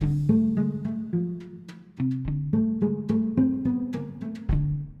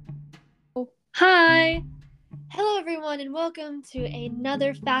welcome to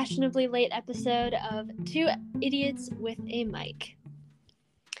another fashionably late episode of Two Idiots with a Mic.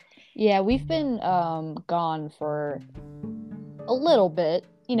 Yeah, we've been gone for a little bit.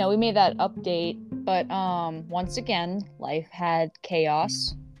 You know, we made that update, but once again, life had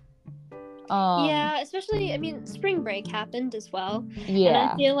chaos. Yeah, especially, spring break happened as well. Yeah. And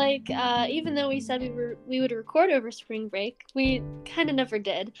I feel like even though we said we would record over spring break, we kind of never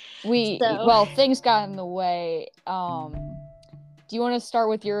did. Well, things got in the way. Do you want to start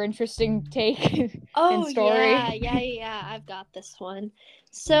with your interesting take and story? Yeah, I've got this one.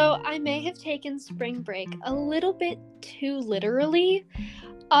 So I may have taken spring break a little bit too literally,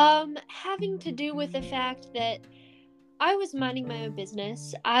 having to do with the fact that I was minding my own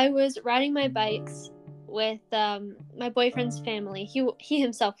business. I was riding my bikes with my boyfriend's family. He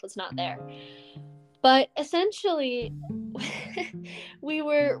himself was not there. But essentially, we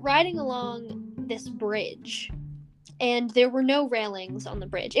were riding along this bridge, and there were no railings on the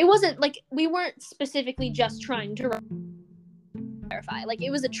bridge. It wasn't like we weren't specifically just trying to clarify. Like,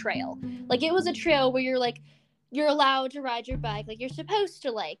 it was a trail. Like, it was a trail where you're allowed to ride your bike. Like, you're supposed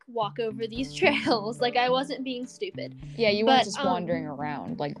to, walk over these trails. Like, I wasn't being stupid. Yeah, you weren't just wandering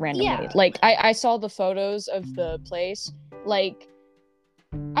around, randomly. Yeah. Like, I saw the photos of the place. Like,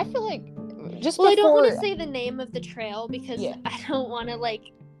 I feel like just Well, before... I don't want to say the name of the trail because Yeah. I don't want to,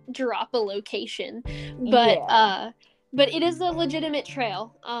 drop a location. But, but it is a legitimate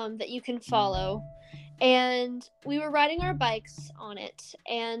trail, that you can follow. And we were riding our bikes on it,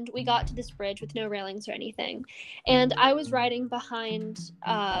 and we got to this bridge with no railings or anything. And I was riding behind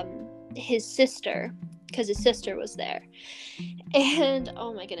his sister, because his sister was there. And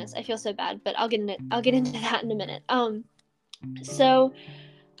oh my goodness, I feel so bad, but I'll get into that in a minute. So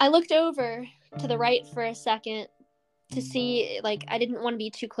I looked over to the right for a second to see, I didn't want to be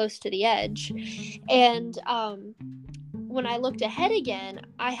too close to the edge. And when I looked ahead again,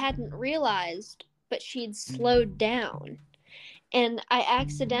 I hadn't realized, but she'd slowed down. And I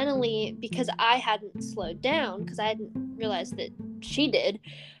accidentally, because I hadn't slowed down, because I hadn't realized that she did,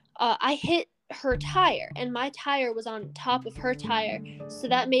 I hit her tire, and my tire was on top of her tire, so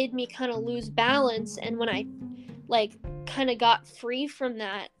that made me kind of lose balance. And when I kind of got free from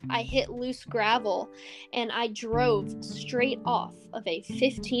that, I hit loose gravel, and I drove straight off of a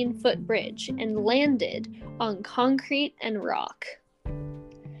 15-foot bridge and landed on concrete and rock.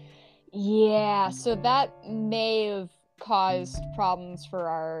 Yeah, so that may have caused problems for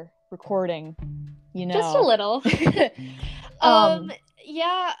our recording, you know. Just a little.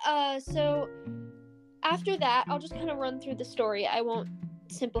 So after that, I'll just kind of run through the story. I won't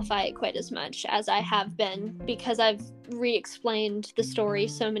simplify it quite as much as I have been, because I've re-explained the story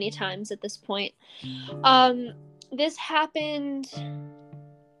so many times at this point. This happened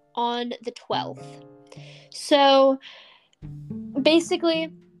on the 12th. So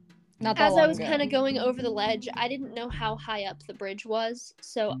basically, as I was kind of going over the ledge, I didn't know how high up the bridge was,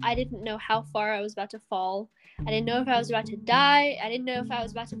 so I didn't know how far I was about to fall. I didn't know if I was about to die. I didn't know if I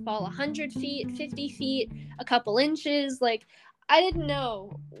was about to fall 100 feet, 50 feet, a couple inches. I didn't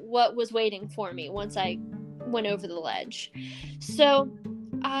know what was waiting for me once I went over the ledge. So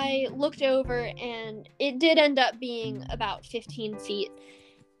I looked over, and it did end up being about 15 feet.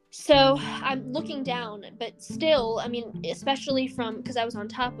 So I'm looking down, but still, especially because I was on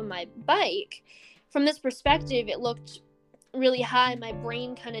top of my bike, from this perspective, it looked really high. My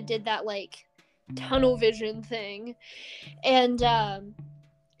brain kind of did that, tunnel vision thing. And,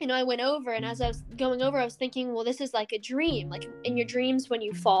 I went over, and as I was going over, I was thinking, well, this is like a dream, like in your dreams when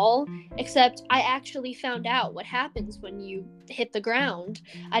you fall, except I actually found out what happens when you hit the ground.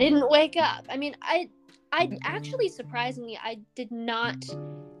 I didn't wake up. I actually, surprisingly, I did not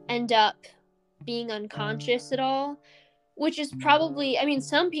end up being unconscious at all, which is probably,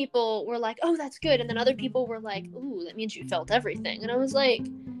 some people were like, oh, that's good, and then other people were like, ooh, that means you felt everything, and I was like,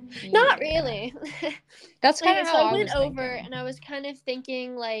 not really. That's kind of how so I went was over thinking. And I was kind of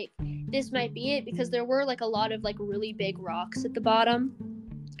thinking this might be it, because there were a lot of really big rocks at the bottom,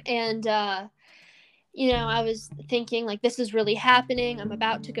 and I was thinking this is really happening. I'm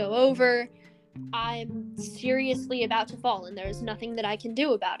about to go over. I'm seriously about to fall, and there's nothing that I can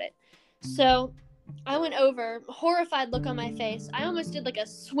do about it. So I went over, horrified look on my face. I almost did a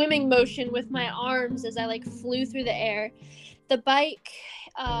swimming motion with my arms as I flew through the air. The bike,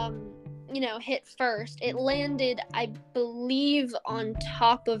 hit first. It landed, I believe, on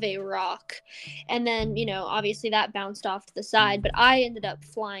top of a rock. And then, obviously that bounced off to the side, but I ended up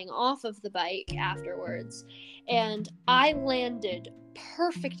flying off of the bike afterwards. And I landed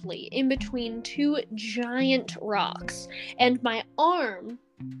perfectly in between two giant rocks. And my arm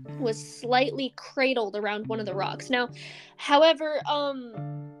was slightly cradled around one of the rocks. Now, however, I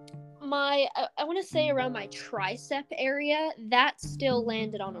want to say around my tricep area, that still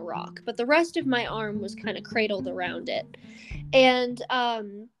landed on a rock, but the rest of my arm was kind of cradled around it. And,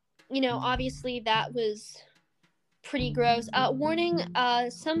 obviously that was pretty gross. Warning,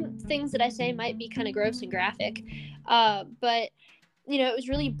 some things that I say might be kind of gross and graphic, but, it was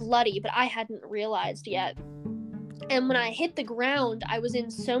really bloody, but I hadn't realized yet. And when I hit the ground, I was in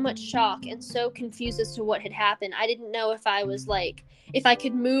so much shock and so confused as to what had happened. I didn't know if I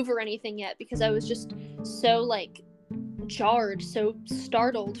could move or anything yet, because I was just so, jarred, so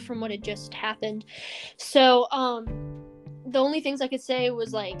startled from what had just happened. So, the only things I could say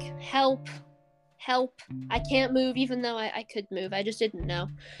was, help, I can't move, even though I could move. I just didn't know.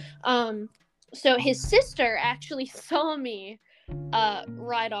 So his sister actually saw me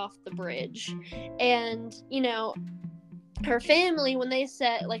right off the bridge. And, her family, when they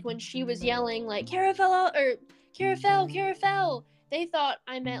said, when she was yelling, Cara fell, they thought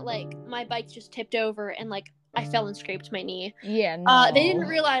I meant, my bike just tipped over and, I fell and scraped my knee. Yeah, no. They didn't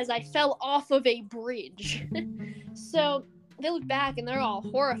realize I fell off of a bridge. So they look back and they're all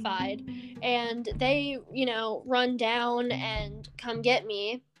horrified. And they, run down and come get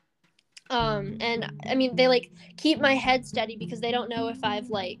me. And, I mean, they, keep my head steady because they don't know if I've,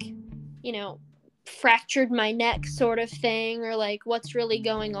 fractured my neck sort of thing, or what's really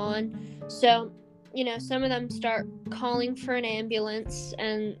going on. So, some of them start calling for an ambulance,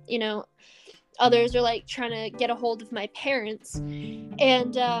 and others are trying to get a hold of my parents.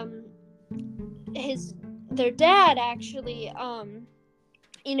 And their dad actually,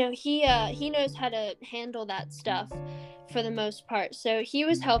 he knows how to handle that stuff for the most part, so he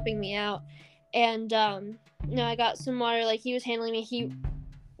was helping me out. And I got some water. He was handling me. He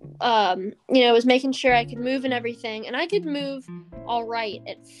was making sure I could move and everything, and I could move all right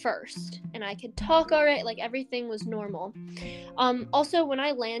at first, and I could talk all right. Everything was normal. Also, when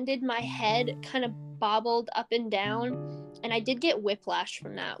I landed, my head kind of bobbled up and down, and I did get whiplash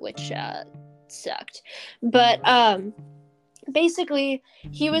from that, which sucked. But basically,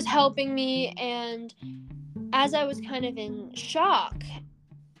 he was helping me, and as I was kind of in shock,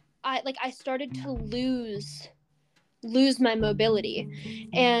 I started to lose my mobility,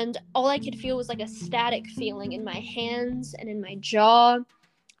 and all I could feel was a static feeling in my hands and in my jaw,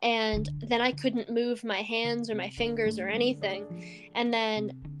 and then I couldn't move my hands or my fingers or anything. And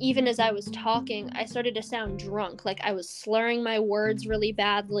then even as I was talking, I started to sound drunk, I was slurring my words really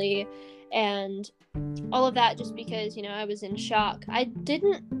badly, and all of that just because I was in shock. I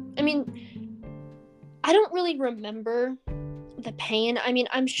don't really remember the pain.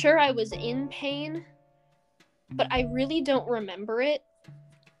 I'm sure I was in pain, but I really don't remember it,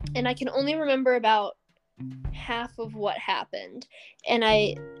 and I can only remember about half of what happened. And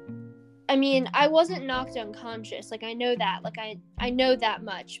I wasn't knocked unconscious, I know that, I know that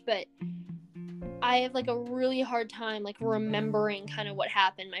much, but I have a really hard time remembering kind of what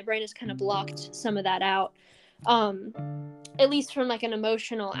happened. My brain has kind of blocked some of that out, at least from an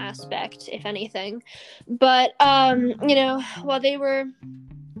emotional aspect, if anything. But while they were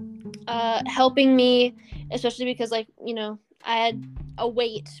helping me, especially because I had a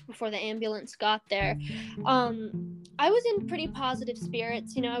wait before the ambulance got there, I was in pretty positive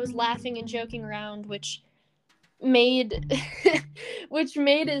spirits. I was laughing and joking around, which made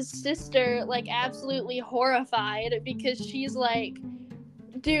his sister absolutely horrified, because she's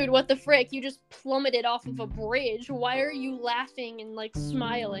dude, what the frick, you just plummeted off of a bridge, why are you laughing and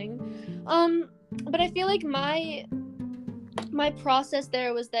smiling? But I feel my process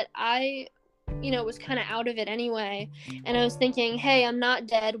there was that I was kind of out of it anyway, and I was thinking, hey, I'm not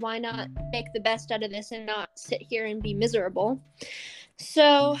dead, why not make the best out of this and not sit here and be miserable?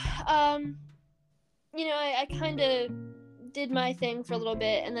 So I kind of did my thing for a little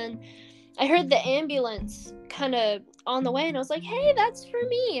bit, and then I heard the ambulance kind of on the way, and I was like, hey, that's for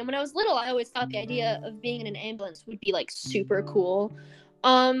me. And when I was little, I always thought the idea of being in an ambulance would be super cool.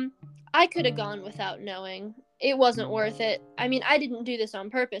 I could have gone without knowing. It wasn't worth it. I didn't do this on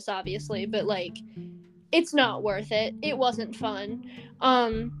purpose, obviously, but it's not worth it. It wasn't fun.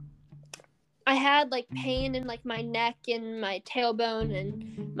 I had pain in my neck and my tailbone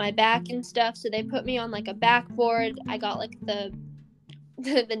and my back and stuff, so they put me on a backboard. I got the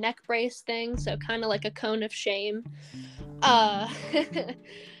neck brace thing, so kind of a cone of shame,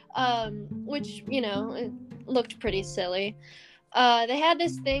 which it looked pretty silly. They had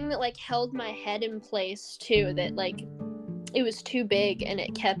this thing that held my head in place too, that it was too big, and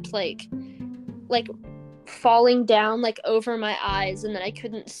it kept falling down over my eyes, and then I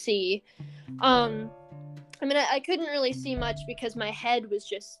couldn't see. I mean, I couldn't really see much because my head was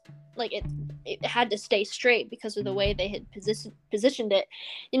just like it had to stay straight because of the way they had positioned it.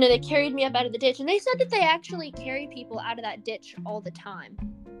 You know, they carried me up out of the ditch, and they said that they actually carry people out of that ditch all the time,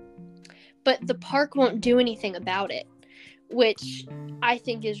 but the park won't do anything about it, which I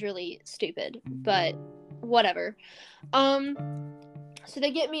think is really stupid, but whatever. So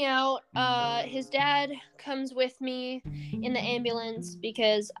they get me out. His dad comes with me in the ambulance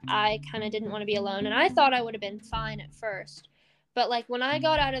because I kind of didn't want to be alone, and I thought I would have been fine at first. But like when I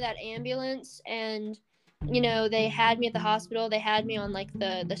got out of that ambulance and, you know, they had me at the hospital, they had me on like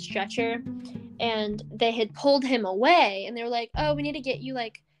the stretcher, and they had pulled him away, and they were like, "Oh, we need to get you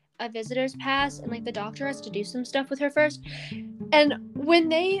like a visitor's pass, and like the doctor has to do some stuff with her first." And when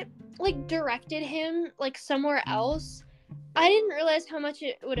they like directed him like somewhere else, I didn't realize how much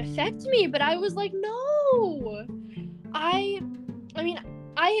it would affect me, but I was like, no. I mean,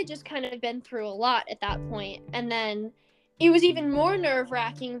 I had just kind of been through a lot at that point, and then it was even more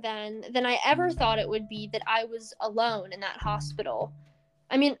nerve-wracking than I ever thought it would be that I was alone in that hospital.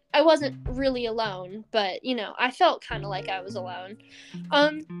 I mean, I wasn't really alone, but, you know, I felt kind of like I was alone.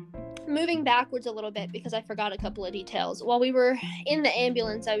 Moving backwards a little bit because I forgot a couple of details. While we were in the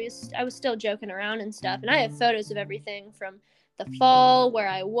ambulance, I was still joking around and stuff, and I have photos of everything from the fall, where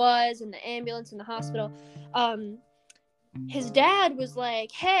I was in the ambulance in the hospital. His dad was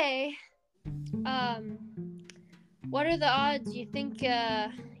like, "Hey, what are the odds you think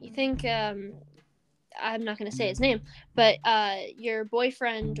I'm not going to say his name, but your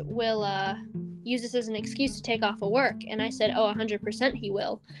boyfriend will use this as an excuse to take off of work?" And I said, "Oh, 100% he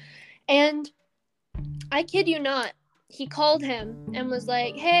will." And I kid you not, he called him and was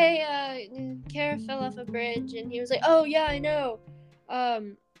like, "Hey, Cara fell off a bridge," and he was like, "Oh yeah, I know."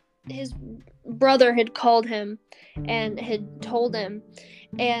 His brother had called him and had told him,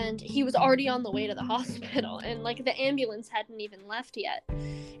 and he was already on the way to the hospital, and like the ambulance hadn't even left yet.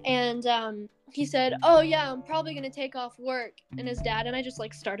 And he said, "Oh yeah, I'm probably gonna take off work." And his dad and I just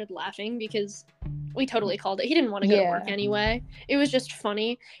like started laughing because we totally called it. He didn't want to go to work anyway. It was just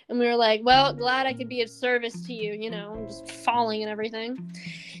funny. And we were like, "Well, glad I could be of service to you," you know, just falling and everything.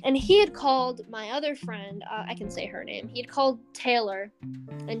 And he had called my other friend, I can say her name. He had called Taylor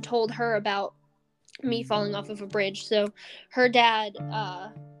and told her about me falling off of a bridge. So her dad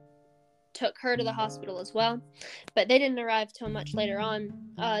took her to the hospital as well, but they didn't arrive till much later on.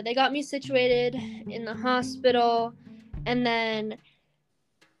 They got me situated in the hospital, and then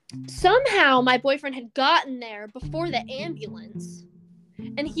somehow my boyfriend had gotten there before the ambulance,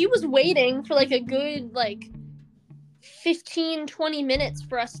 and he was waiting for like a good like 15-20 minutes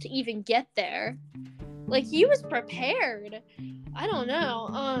for us to even get there. Like, he was prepared. I don't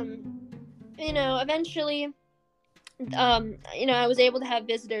know. You know, eventually you know, I was able to have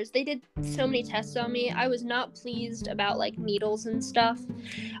visitors. They did so many tests on me. I was not pleased about like needles and stuff.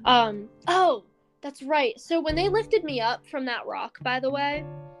 Oh, that's right. So when they lifted me up from that rock, by the way,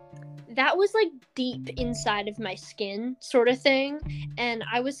 that was like deep inside of my skin sort of thing, and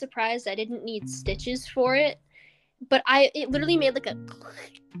I was surprised I didn't need stitches for it. But it literally made like a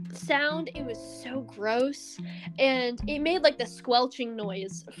sound. It was so gross, and it made like the squelching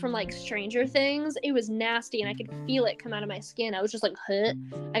noise from like Stranger Things. It was nasty, and I could feel it come out of my skin. I was just like, huh.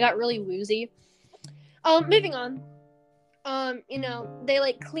 I got really woozy. Moving on. You know, they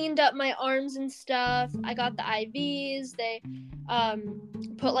like cleaned up my arms and stuff. I got the IVs. They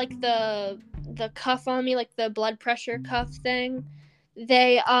put like the cuff on me, like the blood pressure cuff thing.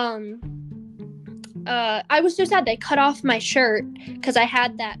 They I was so sad they cut off my shirt because I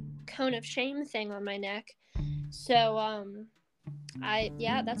had that cone of shame thing on my neck. So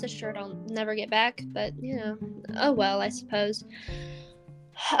that's a shirt I'll never get back, but you know, oh well, I suppose.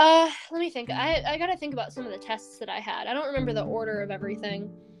 Let me think. I gotta think about some of the tests that I had. I don't remember the order of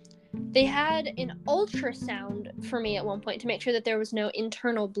everything. They had an ultrasound for me at one point to make sure that there was no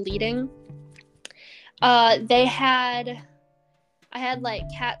internal bleeding. I had like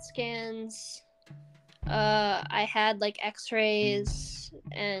CAT scans. I had like x-rays,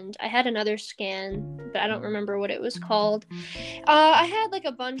 and I had another scan, but I don't remember what it was called. I had like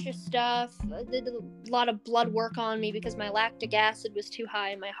a bunch of stuff. They did a lot of blood work on me because my lactic acid was too high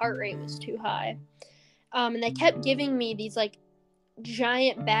and my heart rate was too high. And they kept giving me these like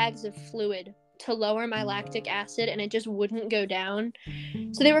giant bags of fluid to lower my lactic acid, and it just wouldn't go down.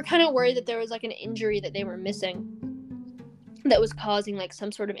 So they were kind of worried that there was like an injury that they were missing that was causing like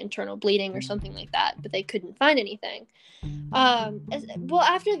some sort of internal bleeding or something like that, but they couldn't find anything. Well,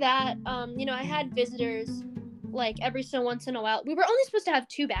 after that, you know, I had visitors. like every so once in a while. We were only supposed to have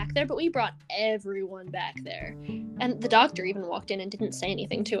 2 back there, but we brought everyone back there. And the doctor even walked in and didn't say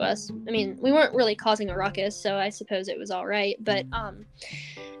anything to us. I mean, we weren't really causing a ruckus, so I suppose it was all right. But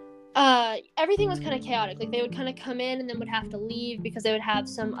everything was kind of chaotic. Like, they would kind of come in and then would have to leave because they would have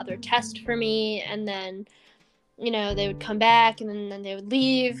some other test for me, and then, you know, they would come back and then they would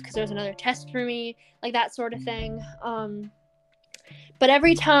leave because there was another test for me, like that sort of thing. But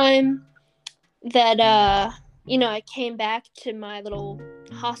every time that you know, I came back to my little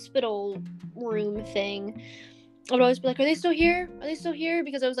hospital room thing, I would always be like, are they still here? Are they still here?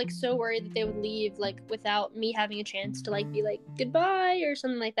 Because I was, like, so worried that they would leave, like, without me having a chance to, like, be like, goodbye or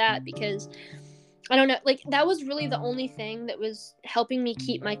something like that, because, I don't know, like, that was really the only thing that was helping me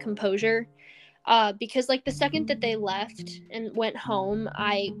keep my composure, because, like, the second that they left and went home,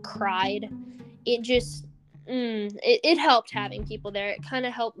 I cried. It just, it helped having people there. It kind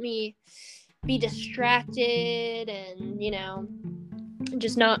of helped me be distracted and, you know,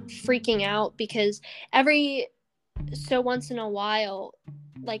 just not freaking out, because every so once in a while,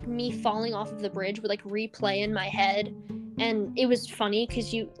 like, me falling off of the bridge would, like, replay in my head, and it was funny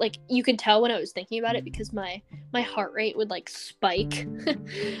because you could tell when I was thinking about it, because my heart rate would, like, spike.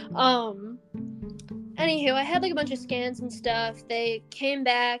 Anywho, I had, like, a bunch of scans and stuff. They came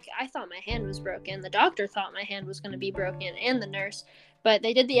back. I thought my hand was broken. The doctor thought my hand was going to be broken, and the nurse. But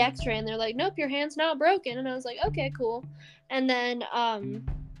they did the x-ray, and they're like, nope, your hand's not broken. And I was like, okay, cool. And then,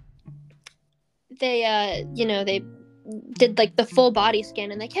 they, you know, they did, like, the full body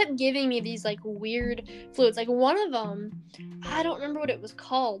scan, and they kept giving me these, like, weird fluids. Like, one of them, I don't remember what it was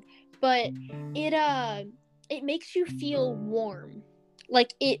called, but it makes you feel warm.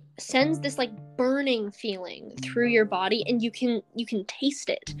 Like, it sends this, like, burning feeling through your body, and you can taste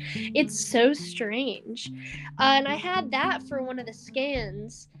it. It's so strange. And I had that for one of the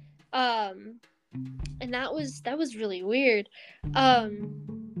scans, and that was really weird.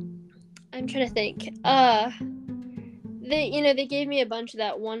 I'm trying to think. They gave me a bunch of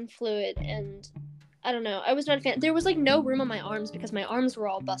that one fluid, and I don't know. I was not a fan. There was, like, no room on my arms because my arms were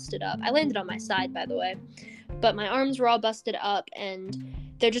all busted up. I landed on my side, by the way, but my arms were all busted up, and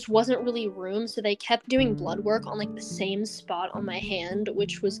there just wasn't really room, so they kept doing blood work on, like, the same spot on my hand,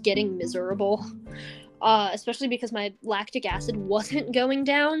 which was getting miserable. Especially because my lactic acid wasn't going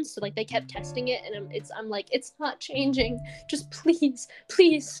down, so, like, they kept testing it, and I'm like, it's not changing. Just please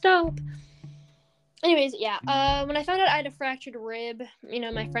stop. Anyways, yeah. When I found out I had a fractured rib, you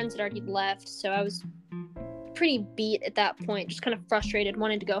know, my friends had already left, so I was pretty beat at that point, just kind of frustrated,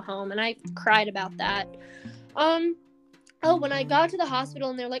 wanted to go home, and I cried about that. When I got to the hospital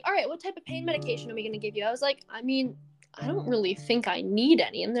and they're like, all right, what type of pain medication are we going to give you? I was like, I mean, I don't really think I need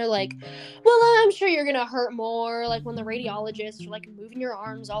any. And they're like, well, I'm sure you're going to hurt more, like, when the radiologists are, like, moving your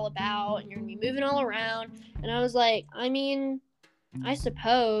arms all about and you're going to be moving all around. And I was like, I mean, I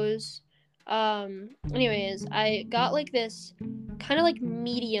suppose. Anyways, I got, like, this kind of, like,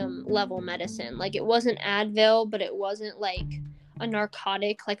 medium level medicine. Like, it wasn't Advil, but it wasn't, like, a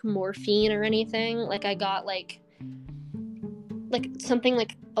narcotic, like, morphine or anything. Like, I got, like something,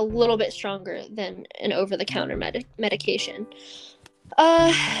 like, a little bit stronger than an over-the-counter medication.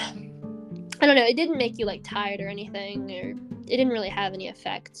 I don't know, it didn't make you, like, tired or anything, or it didn't really have any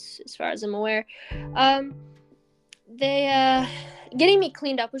effects as far as I'm aware. They getting me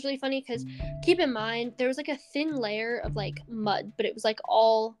cleaned up was really funny, because keep in mind there was, like, a thin layer of, like, mud, but it was, like,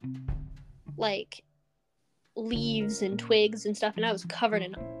 all, like, leaves and twigs and stuff, and I was covered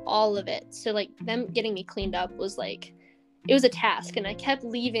in all of it. So, like, them getting me cleaned up was, like, it was a task, and I kept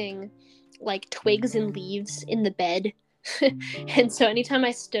leaving, like, twigs and leaves in the bed. And so anytime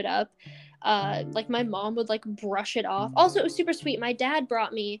I stood up, like, my mom would, like, brush it off. Also, it was super sweet. My dad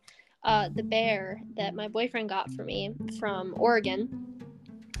brought me the bear that my boyfriend got for me from Oregon,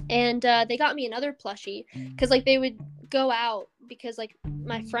 and they got me another plushie, because, like, they would go out, because, like,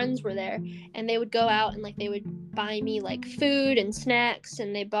 my friends were there, and they would go out and, like, they would buy me, like, food and snacks,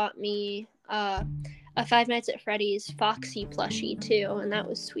 and they bought me a Five Nights at Freddy's Foxy plushie too, and that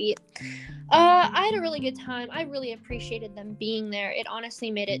was sweet. I had a really good time. I really appreciated them being there. It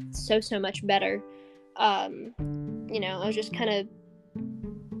honestly made it so much better. You know, I was just kind of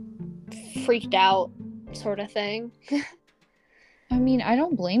freaked out, sort of thing. I mean, I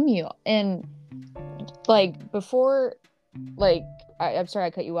don't blame you. And, like, before, like, I'm sorry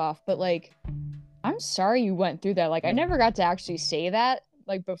I cut you off, but, like, I'm sorry you went through that. Like, I never got to actually say that.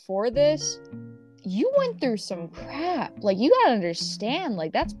 Like, before this, you went through some crap. Like, you gotta understand,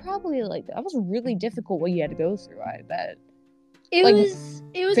 like, that's probably, like, that was really difficult what you had to go through, I bet. It Like, was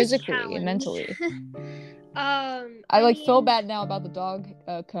physically a and mentally. I feel bad now about the dog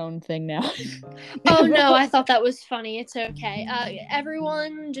cone thing now. Oh no, I thought that was funny. It's okay.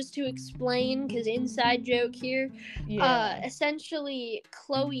 Everyone, just to explain, because inside joke here. Yeah. Essentially,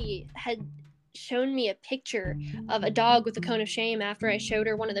 Chloe had shown me a picture of a dog with a cone of shame after I showed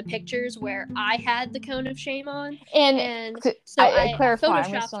her one of the pictures where I had the cone of shame on, and so I clarify,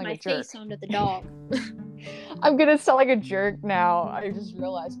 photoshopped my face onto the dog. I'm gonna sound like a jerk now. I just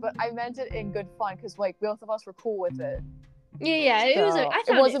realized, but I meant it in good fun because like both of us were cool with it. Yeah, it was. I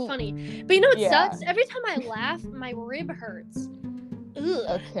found it funny, but you know what sucks? Every time I laugh, my rib hurts.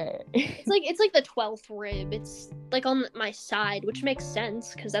 Ugh. Okay. It's like the 12th rib. It's like on my side, which makes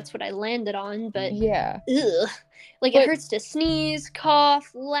sense because that's what I landed on. But yeah, ugh. Like it hurts to sneeze,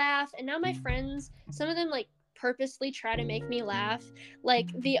 cough, laugh, and now my friends, some of them like purposely try to make me laugh. Like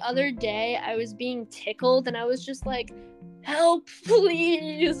the other day, I was being tickled, and I was just like, "Help,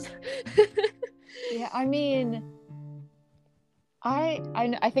 please!" Yeah, I mean, I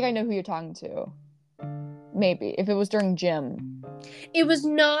think I know who you're talking to. Maybe if it was during gym. It was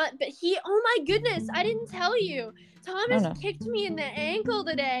not, but oh my goodness, I didn't tell you. Thomas kicked me in the ankle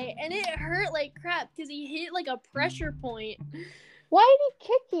today, and it hurt like crap because he hit like a pressure point. Why did he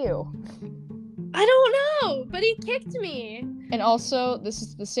kick you? I don't know, but he kicked me. And also, this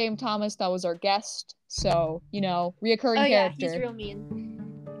is the same Thomas that was our guest, so, you know, reoccurring character. Yeah, he's real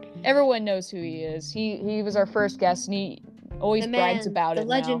mean. Everyone knows who he is. He was our first guest, and he always brags about it now. The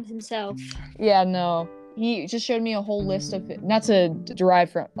legend himself. Yeah, no. He just showed me a whole list of it. Not to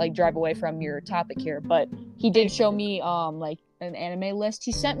drive away from your topic here, but he did show me like an anime list.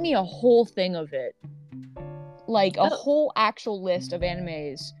 He sent me a whole thing of it, like a whole actual list of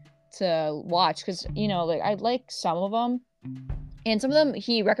animes to watch, because you know, like I like some of them, and some of them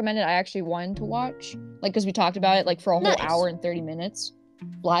he recommended I actually wanted to watch, like because we talked about it like for a whole hour and 30 minutes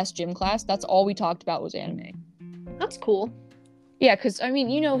last gym class. That's all we talked about was anime. That's cool. Yeah, because I mean,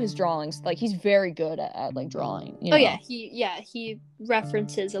 you know his drawings. Like he's very good at like drawing. You know? He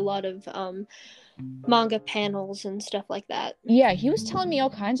references a lot of manga panels and stuff like that. Yeah, he was telling me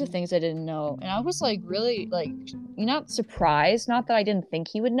all kinds of things I didn't know, and I was like really like not surprised. Not that I didn't think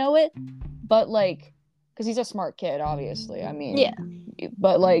he would know it, but like because he's a smart kid, obviously. I mean, yeah.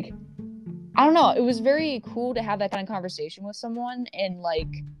 But like, I don't know. It was very cool to have that kind of conversation with someone, and like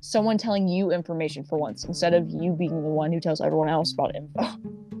someone telling you information for once instead of you being the one who tells everyone else about info.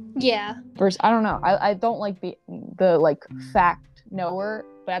 Yeah. First, I don't know. I don't like the like fact knower,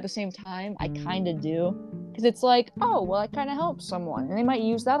 but at the same time, I kind of do, because it's like, oh, well, I kind of helped someone, and they might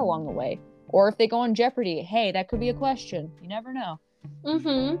use that along the way. Or if they go on Jeopardy, hey, that could be a question. You never know.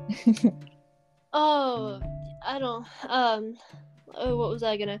 Oh, I don't. What was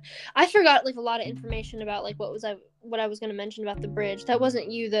I gonna? I forgot like a lot of information about like what I was gonna mention about the bridge. That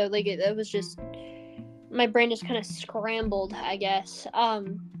wasn't you though. Like that was just my brain just kind of scrambled, I guess.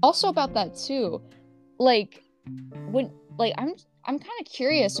 Also about that too, like when like I'm kind of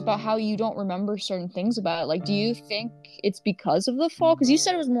curious about how you don't remember certain things about it. Like, do you think it's because of the fall? Because you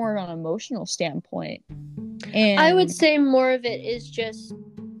said it was more on an emotional standpoint. And I would say more of it is just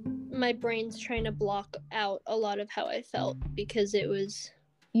my brain's trying to block out a lot of how I felt because it was.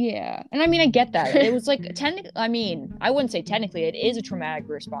 Yeah, and I mean I get that. It was like technically. I mean, I wouldn't say technically. It is a traumatic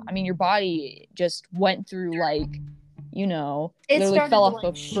response. I mean, your body just went through like, you know, it literally fell off like,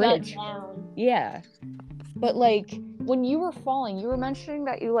 a bridge. Down. Yeah. But like when you were falling, you were mentioning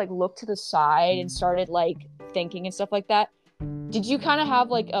that you like looked to the side and started like thinking and stuff like that. Did you kind of have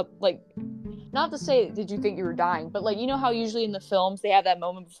like a like, not to say did you think you were dying, but like you know how usually in the films they have that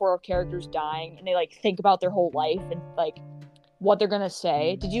moment before a character's dying and they like think about their whole life and like what they're gonna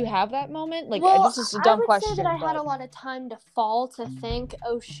say? Did you have that moment? Like, well, this is a dumb question. I would say that I had a lot of time to fall, to think,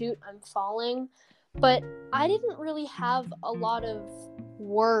 oh shoot, I'm falling. But I didn't really have a lot of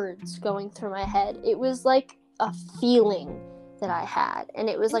words going through my head. It was like a feeling that I had. And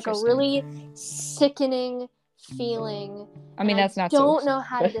it was like a really sickening feeling. I mean, that's not I don't know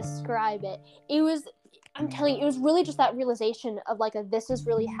how to describe it. It was, I'm telling you, it was really just that realization of like, this is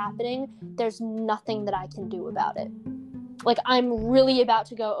really happening. There's nothing that I can do about it. Like, I'm really about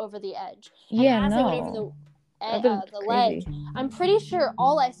to go over the edge. Yeah, and as I went over the ledge, I'm pretty sure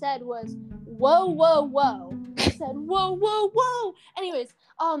all I said was, whoa, whoa, whoa. I said, whoa, whoa, whoa. Anyways,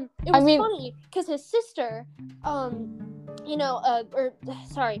 it was funny because his sister,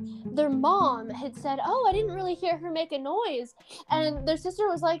 their mom had said, oh, I didn't really hear her make a noise. And their sister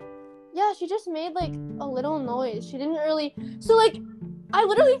was like, yeah, she just made like a little noise. She didn't really. So like, I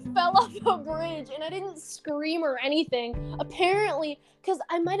literally fell off a bridge and I didn't scream or anything. Apparently, because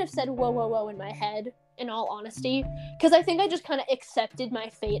I might have said whoa, whoa, whoa in my head, in all honesty. Because I think I just kind of accepted my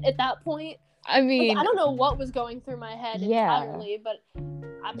fate at that point. I mean, I don't know what was going through my head entirely, but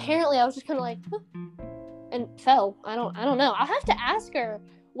apparently I was just kind of like, huh, and fell. I don't know. I'll have to ask her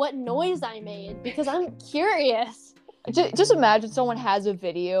what noise I made because I'm curious. Just imagine someone has a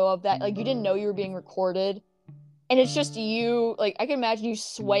video of that, like you didn't know you were being recorded, and it's just you. Like I can imagine you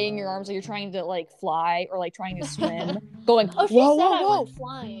swaying your arms like you're trying to like fly or like trying to swim, going Oh, she whoa, said whoa, I whoa. went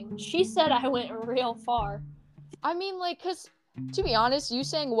flying. She said I went real far. I mean, like, cause to be honest, you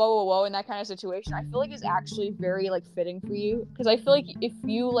saying whoa, whoa, whoa in that kind of situation, I feel like is actually very like fitting for you. Cause I feel like if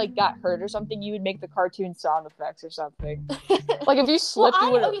you like got hurt or something, you would make the cartoon sound effects or something. Like if you slipped,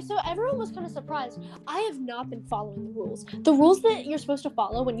 you would. Okay, so everyone was kind of surprised. I have not been following the rules. The rules that you're supposed to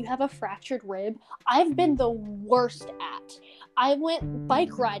follow when you have a fractured rib, I've been the worst at. I went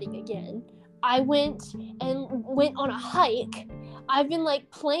bike riding again. I went on a hike. I've been like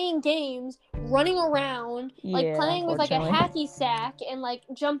playing games, running around, like playing with like a hacky sack and like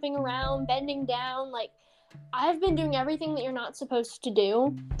jumping around, bending down, like I've been doing everything that you're not supposed to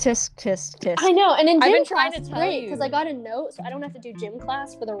do. Tisk, tisk, tisk. I know, and in gym I've been class, trying to it's tell great you because I got a note, so I don't have to do gym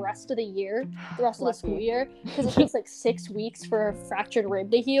class for the rest of the year, the rest of the school Lucky. year, because it takes like 6 weeks for a fractured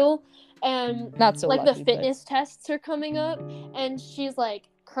rib to heal, and Not so like lucky, the fitness tests are coming up, and she's like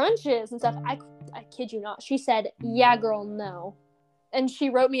crunches and stuff. I kid you not, she said, "Yeah, girl, no." And she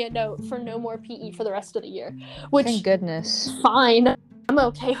wrote me a note for no more PE for the rest of the year, which thank goodness. Fine, I'm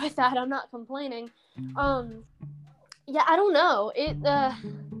okay with that. I'm not complaining. Yeah, I don't know. It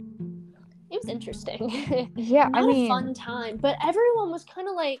was interesting. Yeah, Not a fun time, but everyone was kind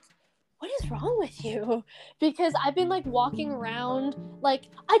of like, "What is wrong with you?" Because I've been like walking around. Like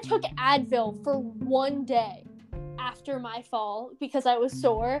I took Advil for 1 day after my fall because I was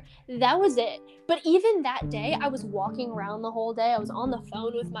sore. That was it. But even that day, I was walking around the whole day. I was on the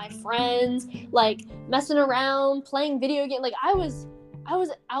phone with my friends, like messing around, playing video games. Like I was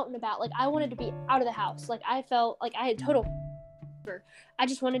out and about. Like I wanted to be out of the house. Like I felt like I had total I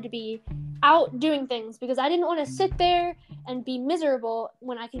just wanted to be out doing things because I didn't want to sit there and be miserable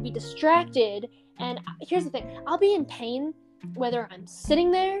when I could be distracted. And here's the thing, I'll be in pain whether I'm sitting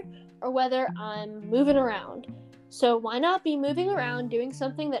there or whether I'm moving around. So why not be moving around doing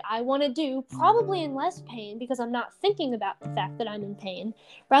something that I want to do, probably in less pain because I'm not thinking about the fact that I'm in pain,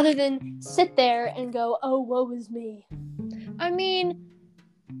 rather than sit there and go, "Oh, woe is me." I mean,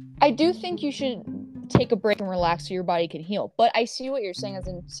 I do think you should take a break and relax so your body can heal. But I see what you're saying at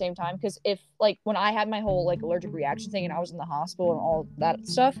the same time, because if like when I had my whole like allergic reaction thing and I was in the hospital and all that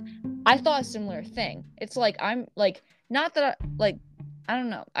stuff, I thought a similar thing. It's like I'm like not that I don't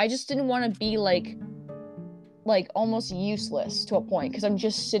know. I just didn't want to be like almost useless to a point because I'm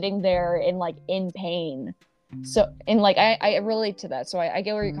just sitting there and like in pain. So, and like I relate to that, so I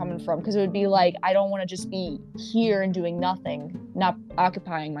get where you're coming from, because it would be like I don't want to just be here and doing nothing, not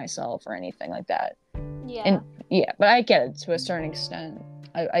occupying myself or anything like that. Yeah. And yeah, but I get it to a certain extent.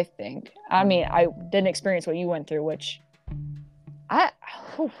 I think. I mean, I didn't experience what you went through, which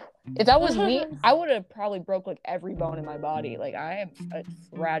if that was me, I would have probably broke like every bone in my body. Like I am a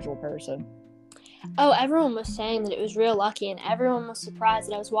fragile person. Oh, everyone was saying that it was real lucky, and everyone was surprised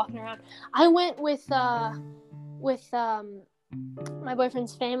that I was walking around. I went with my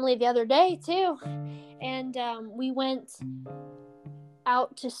boyfriend's family the other day too, and we went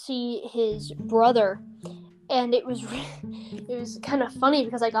out to see his brother, and it was kind of funny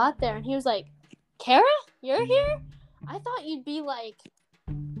because I got there and he was like, "Cara, you're here? I thought you'd be like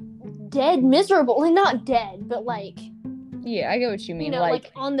dead miserable." Like not dead, but like, yeah, I get what you mean. You know,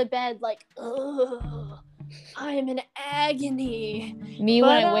 like on the bed, like, "Ugh, I am in agony." Me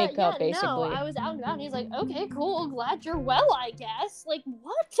when I wake up, basically. No, I was out and about, and he's like, "Okay, cool, glad you're well, I guess." Like,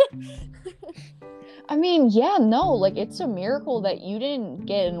 what? I mean, yeah, no, like, it's a miracle that you didn't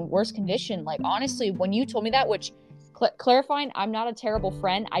get in worse condition. Like, honestly, when you told me that, which, clarifying, I'm not a terrible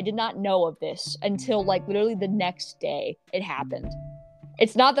friend, I did not know of this until, like, literally the next day it happened.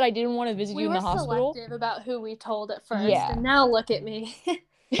 It's not that I didn't want to visit you in the hospital. We were selective about who we told at first, and now look at me.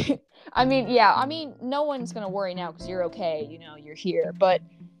 I mean, no one's gonna worry now because you're okay, you know, you're here. But,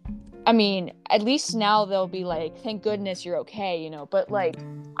 I mean, at least now they'll be like, thank goodness you're okay, you know. But, like,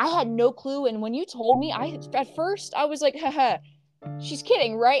 I had no clue, and when you told me, at first, I was like, haha, she's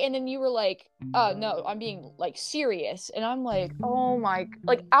kidding, right? And then you were like, no, I'm being, like, serious. And I'm like, oh my,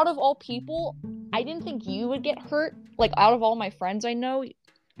 like, out of all people, I didn't think you would get hurt, like, out of all my friends I know,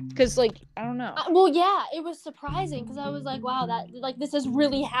 because, like, I don't know. Well, yeah, it was surprising, because I was like, wow, that, like, this is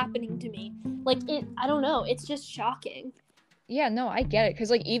really happening to me. Like, I don't know, it's just shocking. Yeah, no, I get it, because,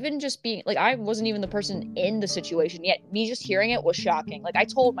 like, even just being, like, I wasn't even the person in the situation, yet me just hearing it was shocking. Like, I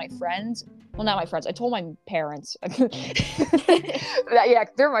told my friends, well, not my friends, I told my parents. Yeah,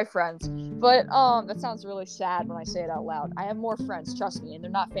 they're my friends. But that sounds really sad when I say it out loud. I have more friends, trust me, and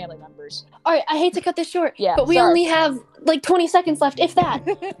they're not family members. All right, I hate to cut this short, Yeah, but we sorry. only have like 20 seconds left, if that.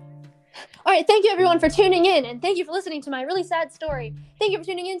 All right, thank you everyone for tuning in, and thank you for listening to my really sad story. Thank you for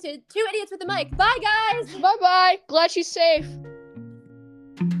tuning in to Two Idiots with a Mic. Bye, guys! Bye-bye. Glad she's safe.